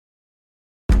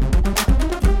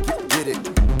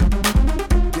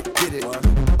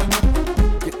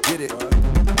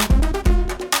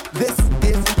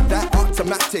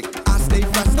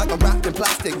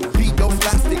plastic, beat those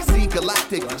plastic, see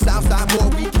galactic. Southside boy,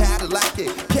 we Cadillac-ic,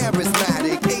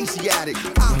 charismatic, Asiatic.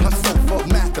 I hustle for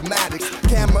mathematics.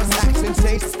 Cameras, action,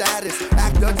 change status.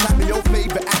 Actor, type of your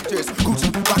favorite actress.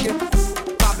 Gucci, rockin',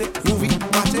 poppin', movie,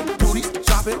 watchin', booties,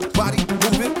 shopping, body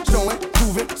moving, showing,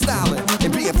 proving, styling,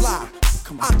 and being fly.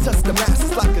 I touch the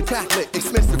masses like a Catholic.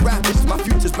 Expensive rap, it's my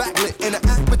future's backlit.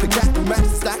 Interact with the cat who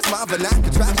matches stacks. My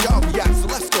vernacular tracks, y'all react, so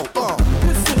let's go.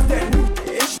 This is that new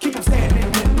ish, keep them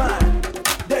standing in mind.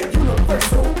 That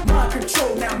universal mind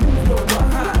control, now move your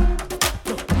behind.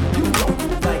 You know you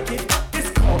like it, it's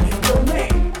called your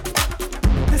name.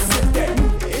 This is that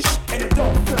new ish, and it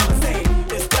don't feel the same.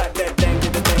 It's got that dang,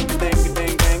 dang, dang, dang, dang,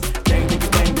 dang, dang, dang,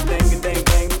 dang, dang,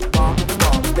 dang, bomb,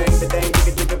 bomb, dang, dang, dang,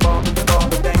 dang, bomb, bomb,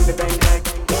 dang, dang, dang.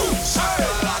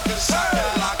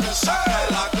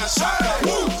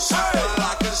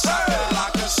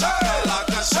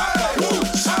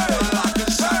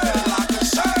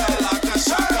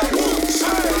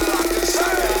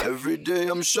 Every day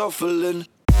I'm shuffling.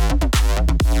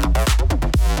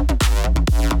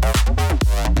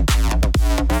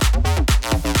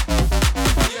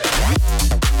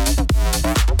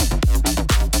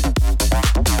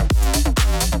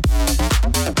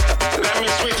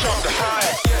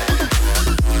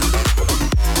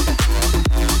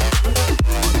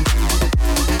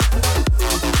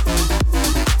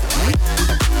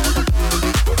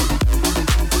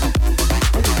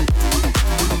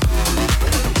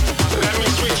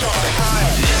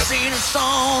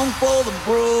 For the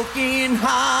broken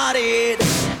hearted,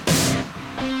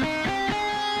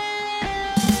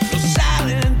 no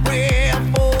silent prayer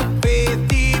for faith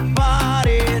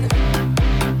departed.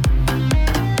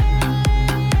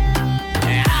 I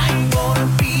ain't gonna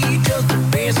be just a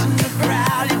face in the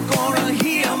crowd. You're gonna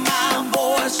hear my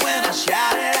voice when I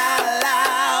shout it out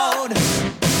loud.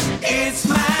 It's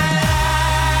my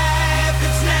life,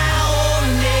 it's now or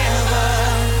never.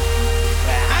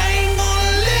 I ain't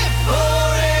gonna live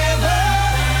forever.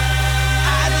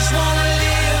 I just wanna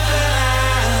live the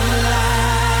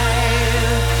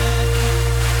life.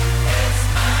 It's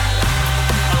my life.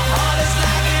 My heart is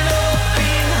like an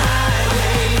open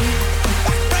highway.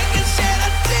 Breaking shit, I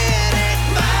did it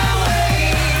my way.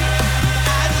 I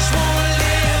just wanna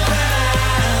live the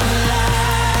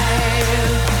life.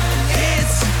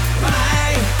 It's my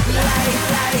life, life,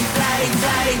 life, life,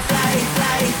 life, life,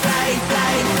 life, life, life, life, life, life, life, life,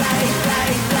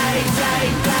 life,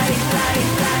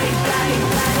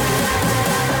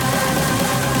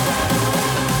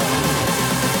 life,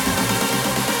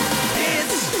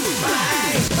 It's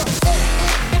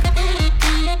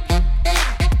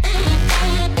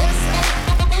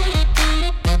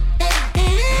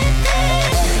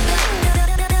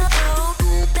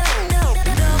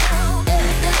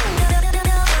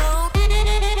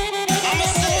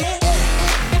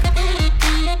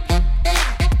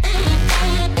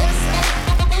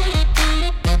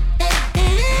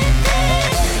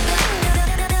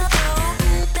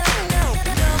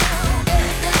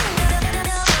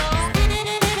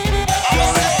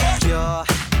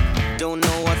don't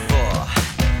know what for.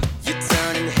 You're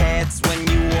turning heads when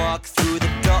you walk through the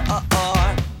door.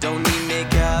 Don't need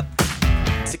makeup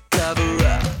to cover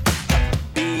up.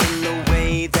 Being the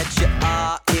way that you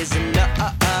are is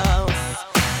enough.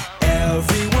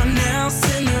 Everyone else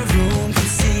in the room can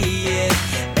see it.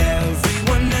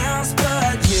 Everyone else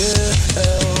but you.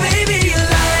 Baby, you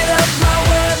light up my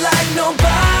world like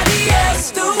nobody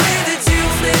else. The way that you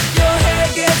flip your hair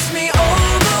gets me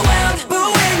overwhelmed. But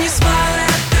when you smile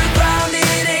at the ground,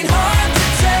 it ain't hard to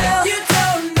tell. You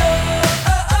don't know,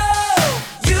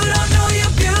 you don't know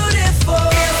you're beautiful.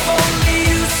 If only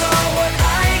you saw what I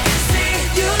can see,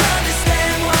 you'll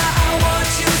understand why I want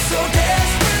you so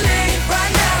desperately.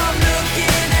 Right now I'm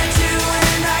looking at you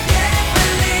and I can't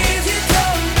believe you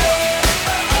don't know,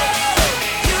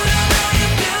 you don't know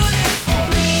you're beautiful.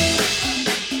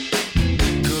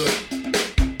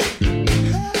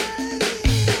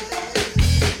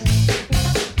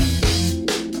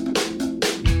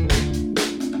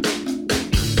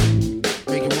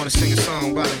 Make you wanna sing a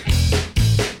song about it.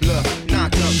 Look,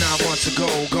 knocked up 9 months ago,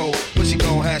 go. What she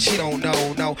gon' have? She don't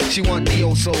know, no. She want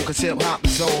neo soul, cause hip hop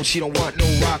is soul. She don't want no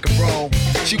rock and roll.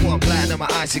 She want platinum, or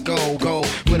icy go.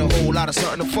 With a whole lot of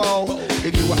something to fold.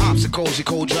 If you were obstacles, you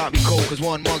cold drop me cold. Cause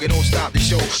one mugger don't stop the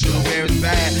show. Little Mary is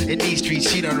bad. In these streets,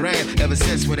 she done ran. Ever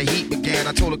since when the heat began.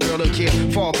 I told a girl, look here,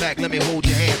 fall back, let me hold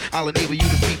your hand. I'll enable you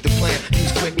to beat the plan.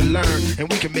 Use quick to learn. And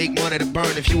we can make money to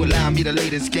burn if you allow me to lay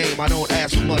this game. I don't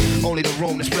ask for much, only the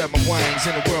room to spread my wings.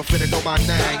 And the world finna know my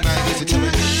name. Man, listen to me.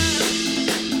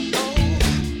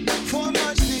 For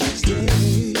much these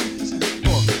days,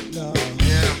 no.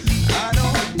 Yeah. I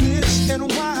don't bitch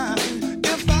and whine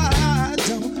if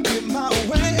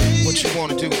what you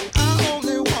wanna do. I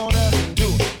only wanna Do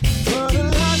it.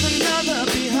 fertilize another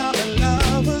behind my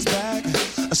lover's back.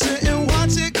 I sit and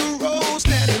watch it grow,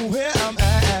 standing where I'm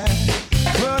at.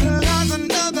 Fertilize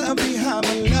another behind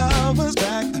my lover's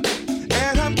back,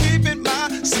 and I'm keeping my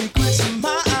secrets in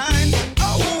mind.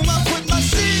 Oh, I put my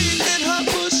seed in her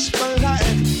bush for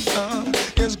life.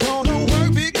 It's gonna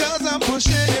work because I'm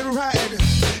pushing it right.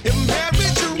 If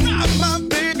married to rock my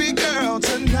baby girl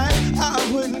tonight,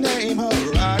 I would name her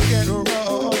rock and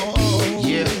roll.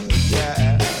 Yeah.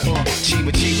 Yeah.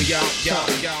 Chiba chiba y'all, y'all,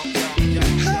 y'all, y'all,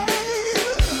 y'all.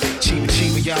 Chiba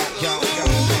chiba y'all, y'all,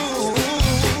 y'all.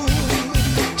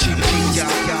 Chiba chiba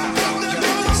y'all, y'all, y'all,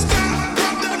 y'all.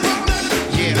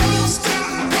 Yeah.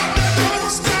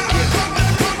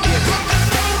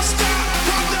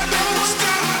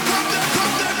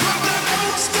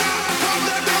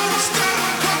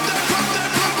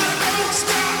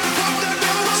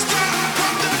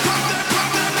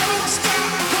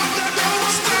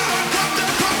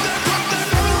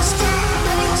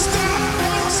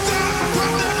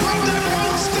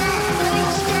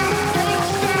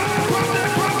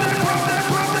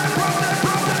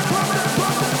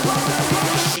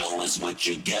 Show us what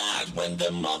you got when the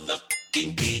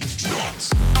motherfucking beat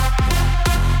drops.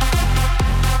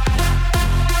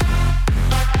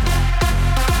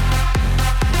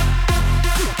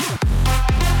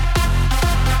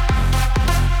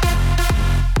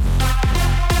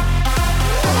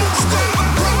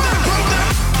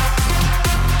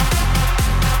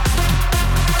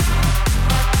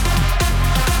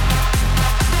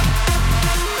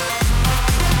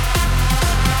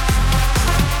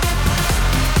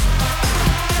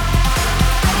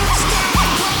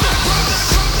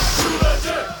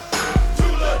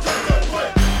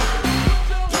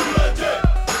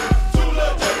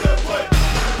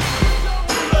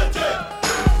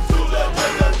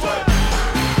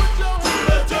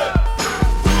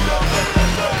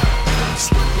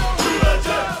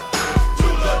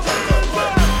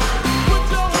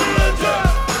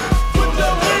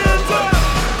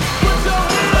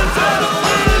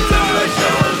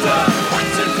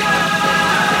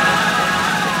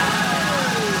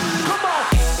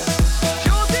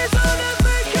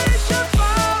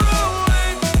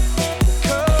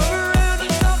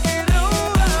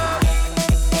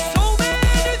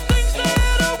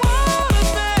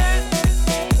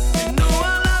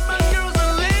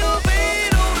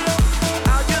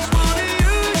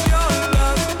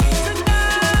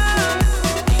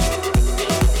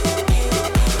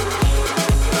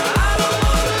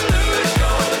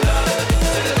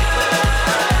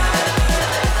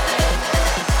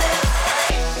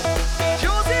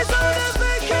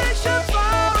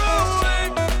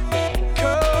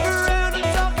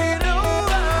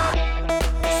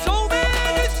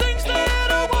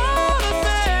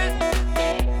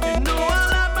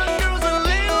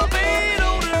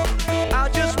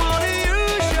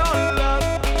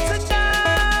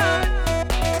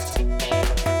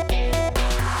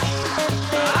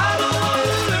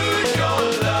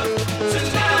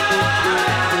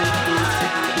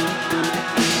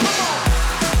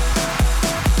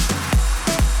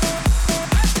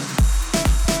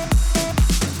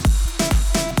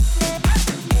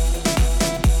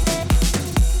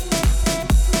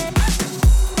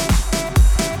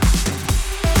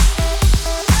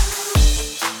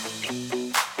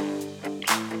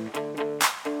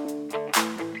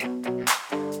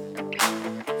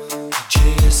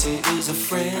 Jesse is a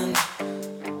friend.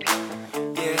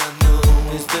 Yeah, I know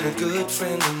he's been a good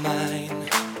friend of mine.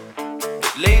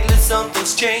 But lately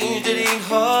something's changed, it ain't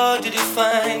hard to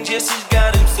define. Jesse's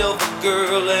got himself a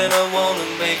girl and I wanna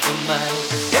make her mine.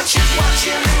 And she's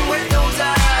watching him with those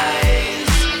eyes,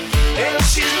 and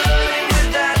she's loving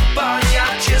with that body,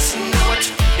 I just know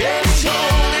it. And he's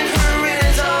holding her in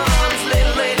his arms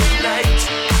late at night.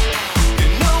 You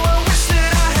know I wish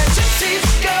that I had Jesse's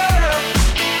girl.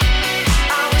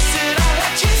 I wish that I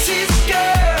had Jesse's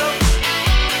girl.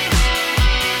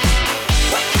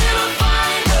 Where can I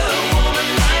find a woman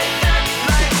like that,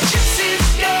 like Jesse's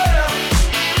girl?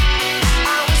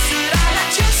 I wish that I had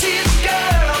Jesse's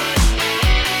girl.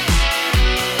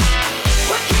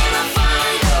 Where can I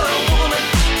find a woman?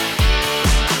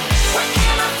 Where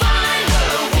can I find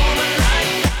a woman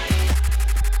like that?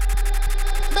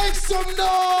 Make some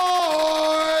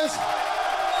noise!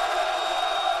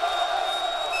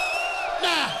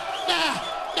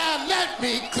 Now, let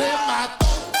me clear my throat.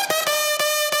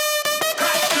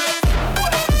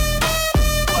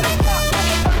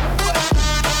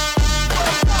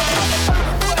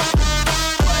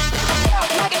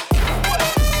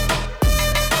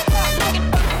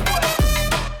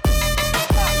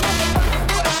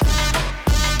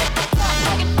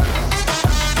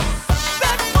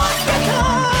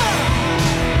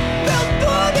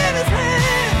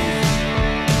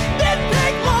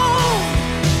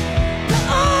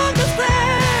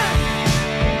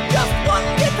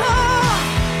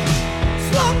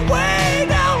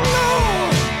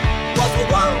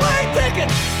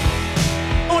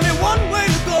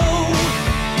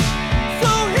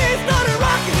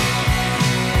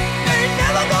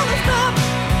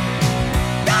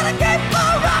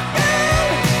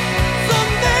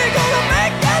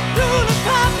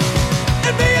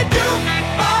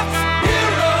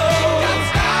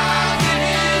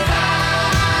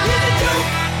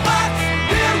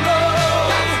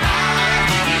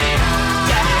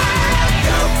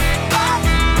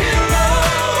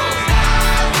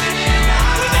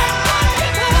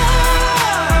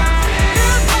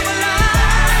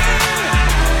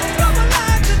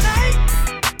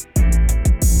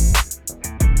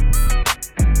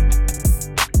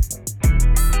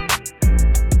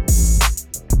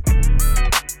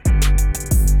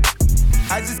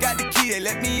 key, they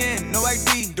let me in, no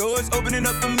ID. Doors opening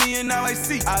up for me and now I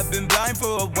see. I've been blind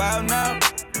for a while now.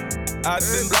 I've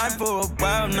been blind for a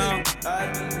while now.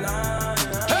 I've been blind.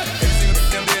 Hey. Every single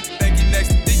damn day, thank you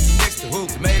next to who?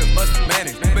 Tomatoes, mustard,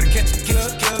 mayonnaise. Better catch it,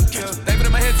 kill. They put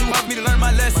in my head too hard for me to learn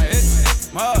my lesson.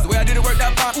 The way I did it worked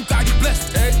out fine. Ooh, God, you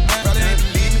blessed. Hey, man, probably ain't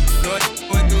believe me. No, I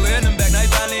went through it and back. Now you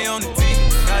finally on the team.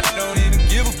 I don't even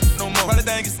give a no more. Probably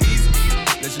think it's easy.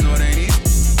 Let you know it ain't easy.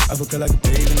 I fuck her like a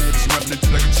baby, maybe she rapping it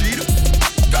like a cheetah.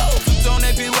 Go! Put on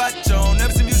that big watch on.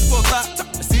 Never see music for a clock.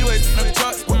 I see the way it's on the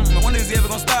charts. I wonder is he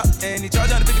ever gonna stop? And he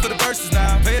charge 150 for the verses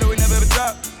now. Paid away, never ever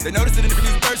drop. They noticed it in the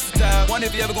music versatile. Wonder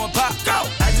if he ever gonna pop. Go!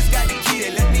 I just got the key,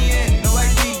 they let me in. No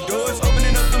ID. Doors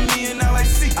opening up for me and now I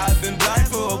see. I've been blind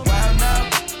for a while now.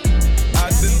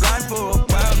 I've been blind for a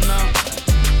while now.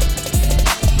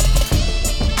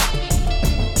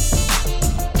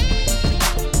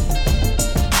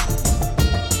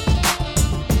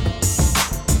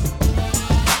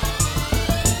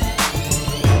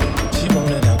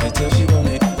 She want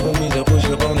it, want me to push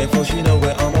up on it, for she know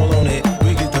where I'm all on it.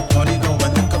 We get the party going,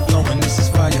 liquor flowing, this is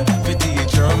fire. 58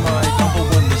 Jeremiah, number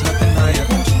one, there's nothing higher.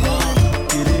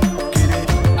 Get it,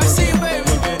 I see you,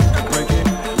 baby. break it,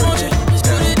 Put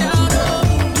it down low.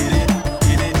 get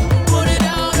it, Put it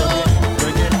down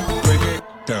low. break it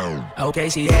down. Okay,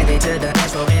 she headed to the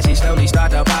dance floor and she slowly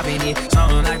started popping it.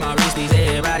 Something like my wristies,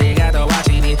 everybody got to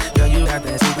watching it. Girl, you got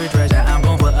that secret treasure, I'm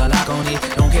gon' put a lock on it.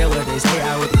 Don't care what they say,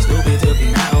 I would be stupid to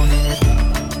be not on it.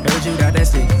 Heard you got that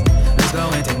stick. Let's go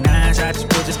and take 9 shots,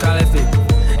 we'll just call it 50.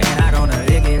 And I gonna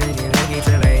lick it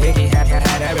till they hickey. Had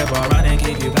that red ball running,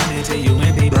 keep you running till you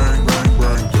empty. Bang.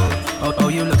 Oh,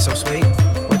 you look so sweet.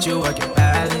 What you work at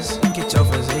Palace? Get your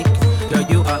physique. Girl,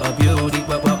 you are a beauty,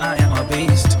 but well, I am a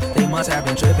beast. They must have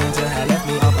been tripping to have left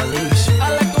me